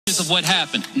of what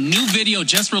happened. New video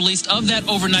just released of that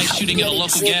overnight shooting at a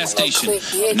local gas station.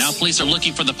 Now police are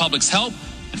looking for the public's help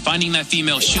and finding that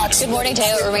female shooter. Good morning,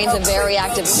 Taylor. It remains a very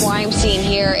active crime scene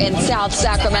here in South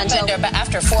Sacramento. But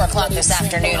after 4 o'clock this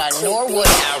afternoon on Norwood.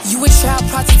 You a child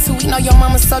prostitute, we know your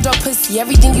mama sold your pussy.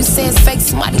 Everything you say is fake,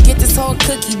 somebody get this whole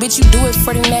cookie. Bitch, you do it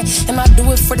for the net, and I do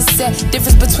it for the set.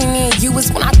 Difference between me and you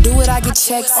is when I do it, I get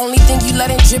checks. Only thing you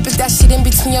let it drip is that shit in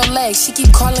between your legs. She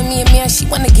keep calling me a man, she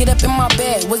wanna get up in my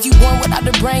bed. Was you born without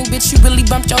the brain, bitch, you really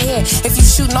bumped your head. If you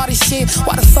shooting all this shit,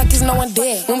 why the fuck is no one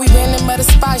dead? When we ran them other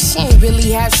spots, she ain't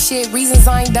really have shit. Reasons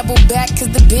I ain't double back, cause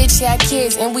the bitch had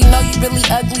kids. And we know you really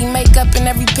ugly, makeup in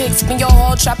every pic. Spin your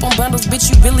whole trap on bundles, bitch,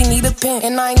 you really need a pen.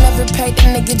 And I ain't never paid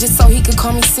the nigga just so he could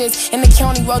call me sis. In the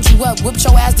county rolled you up, whipped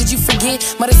your ass, did you forget?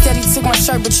 Mother said he took my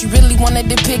shirt, but you really wanted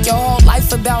to pick your whole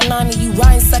life about 90. You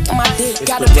riding, sucking my dick.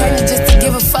 Gotta pay me just to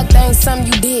give a fuck, that ain't something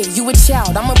you did. You a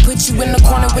child, I'ma put you in the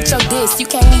corner with your diss. You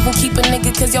can't even keep a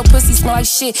nigga cause your pussy smell like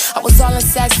shit. I was all in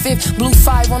Saks Fifth, blue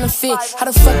 5 on the fit. How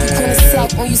the fuck you clean a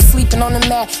sack when you sleeping on the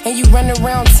mat? And you running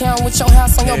around town with your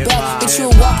house on your back? Bitch, you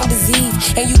a walking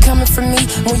disease, and you coming for me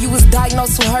when you was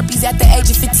diagnosed with herpes at the age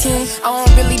of 15. I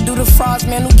don't really do the frauds,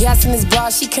 man, who gas in his bra.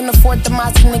 She couldn't afford the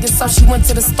Mozzie niggas, so she went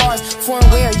to the stars. Foreign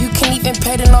wear, you can't even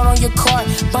pay the note on your car.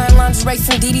 Buying lingerie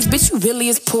from Diddy's, bitch, you really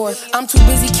is poor. I'm too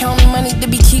busy counting money to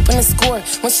be keeping the score.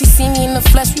 When she see me in the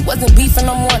flesh, we wasn't beefing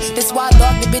no more. That's why I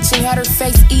dogged the bitch and had her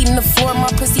face eating the floor. My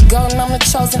pussy golden, I'm the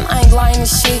chosen, I ain't lying and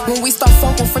shit. When we start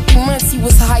funking for 3 months, he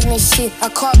was hiding and shit. I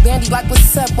called Bandy like,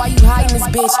 what's up, why you hiding this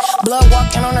bitch? Blood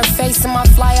walking on her face and my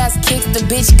fly ass kicks. The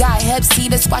bitch got hep C,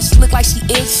 that's why she look like she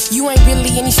itch. You ain't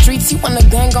really in the streets, you wanna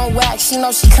bang on wax. She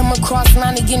know she come across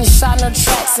 90 getting shot in her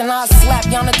tracks. And I'll slap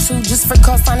Yana too just for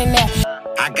co-signing that.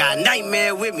 I got a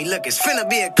nightmare with me, look, it's finna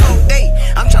be a cold day.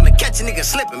 I'm tryna catch a nigga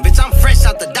slipping, bitch, I'm fresh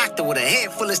out the doctor with a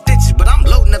head full of stitches. But I'm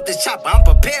loading up this chopper, I'm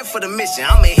prepared for the mission.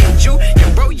 I'ma hit you,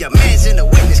 and bro, your man's in the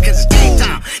witness, cause it's game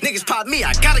time. Niggas pop me,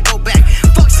 I gotta go back.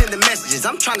 Fuck sending messages,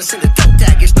 I'm tryna send a dope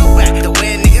tag, it's throwback. The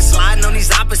way a nigga sliding on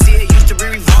these opposites, used to be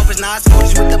revolvers, now it's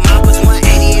 40s with the moppers.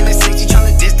 180 in the 60,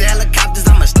 tryna diss the helicopters.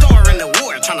 I'm a star in the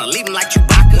war, tryna leave him like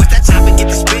Chewbacca. Once that chopper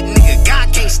get to spitting, nigga, God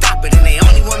can't stop it. And they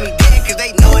only want me dead, cause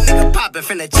they know a nigga poppin'.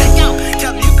 Finna check out,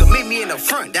 tell him you can meet me in the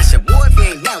front. That's your boy if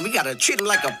he ain't down, we gotta treat him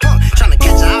like a punk. Tryna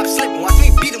catch a hop slipping, watch me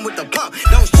beat him with the pump.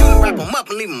 Don't shoot him, wrap him up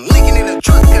and leave him leaking in the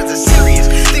trunk, cause it's serious.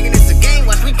 Thinking it's a game,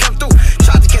 watch me come through.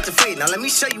 Tried to catch a fade, now let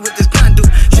me show you what this gun do.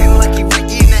 Treat him like he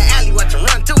Ricky in the alley, watch him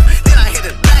run too. Then I hit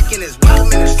his back in his bottom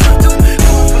in his front too.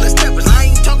 Going full of steppers, I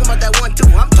ain't talking about that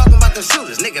 1-2. I'm talking about the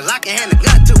shooters, niggas I can hand a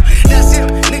gun to. That's him,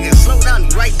 niggas slow down,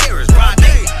 he right there, it's broad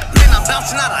day. Man, I'm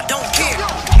bouncing out, I don't care.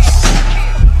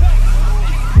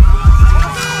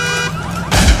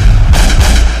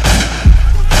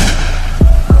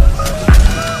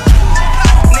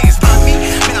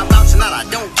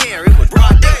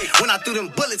 I threw them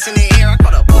bullets in the air, I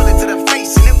caught a bullet to the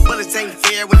face, and them bullets ain't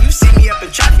fair. When you see me up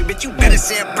in traffic, bitch, you better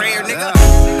say a prayer, nigga.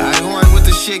 I ain't going with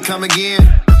the shit, come again.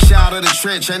 Child of the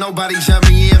trench, ain't nobody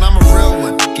jumping in, I'm a real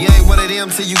one. You ain't one of them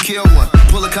till you kill one.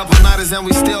 Pull a couple nighters and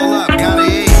we still up, got it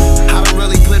in. I don't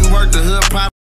really put in work, the hood